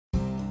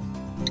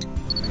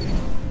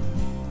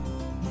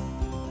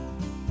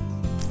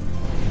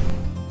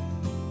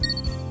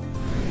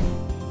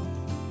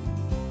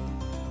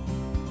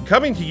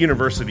Coming to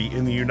university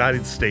in the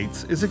United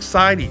States is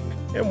exciting,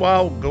 and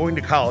while going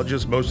to college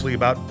is mostly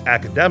about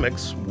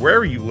academics,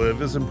 where you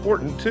live is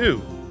important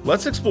too.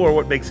 Let's explore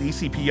what makes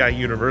ECPI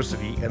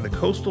University and the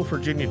coastal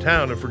Virginia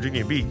town of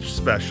Virginia Beach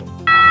special.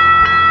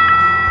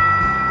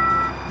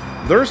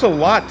 There's a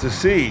lot to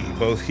see,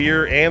 both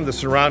here and the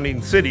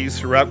surrounding cities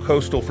throughout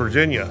coastal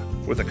Virginia.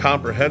 With a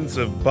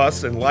comprehensive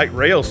bus and light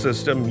rail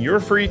system, you're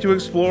free to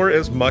explore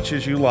as much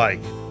as you like.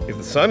 If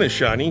the sun is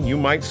shining, you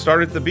might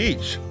start at the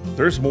beach.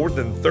 There's more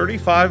than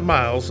 35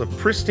 miles of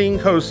pristine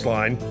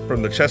coastline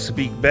from the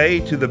Chesapeake Bay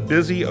to the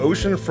busy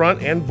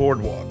oceanfront and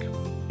boardwalk.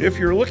 If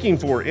you're looking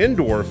for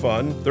indoor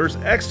fun, there's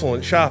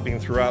excellent shopping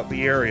throughout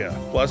the area,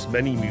 plus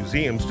many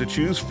museums to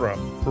choose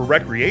from. For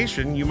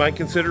recreation, you might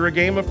consider a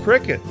game of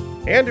cricket.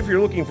 And if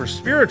you're looking for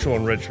spiritual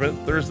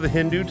enrichment, there's the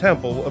Hindu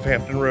Temple of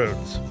Hampton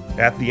Roads.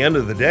 At the end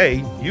of the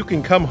day, you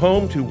can come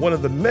home to one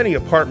of the many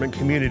apartment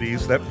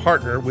communities that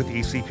partner with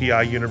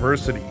ECPI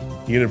University.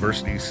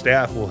 University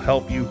staff will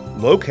help you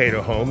locate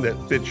a home that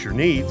fits your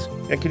needs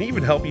and can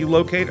even help you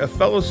locate a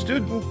fellow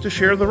student to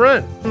share the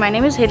rent. My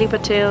name is Haley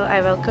Patel.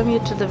 I welcome you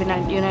to the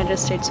United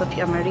States of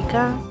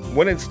America.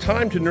 When it's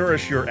time to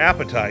nourish your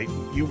appetite,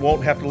 you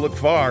won't have to look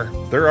far.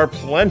 There are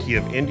plenty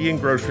of Indian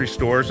grocery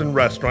stores and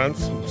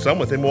restaurants, some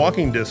within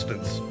walking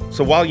distance.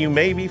 So while you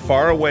may be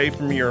far away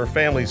from your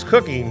family's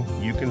cooking,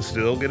 you can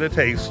still get a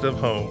taste of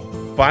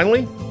home.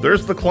 Finally,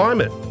 there's the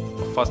climate.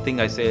 First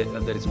thing I say,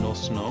 there is no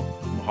snow,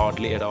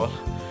 hardly at all.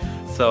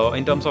 So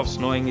in terms of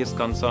snowing is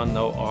concerned,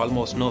 no,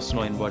 almost no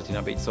snow in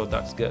Virginia Beach, so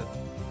that's good.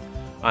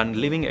 And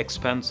living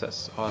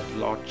expenses are a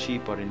lot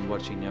cheaper in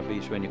Virginia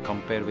Beach when you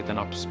compare with an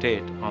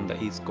upstate on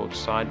the East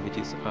Coast side, which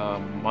is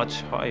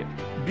much higher.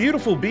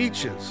 Beautiful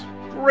beaches,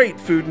 great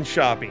food and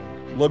shopping,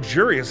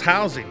 luxurious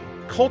housing,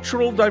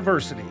 cultural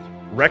diversity,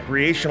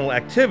 recreational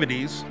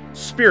activities,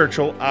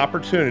 spiritual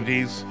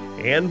opportunities,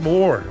 and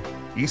more.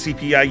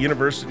 ECPI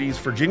University's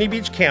Virginia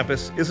Beach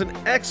campus is an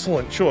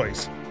excellent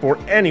choice for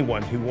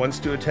anyone who wants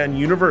to attend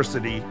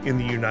university in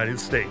the United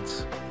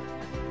States.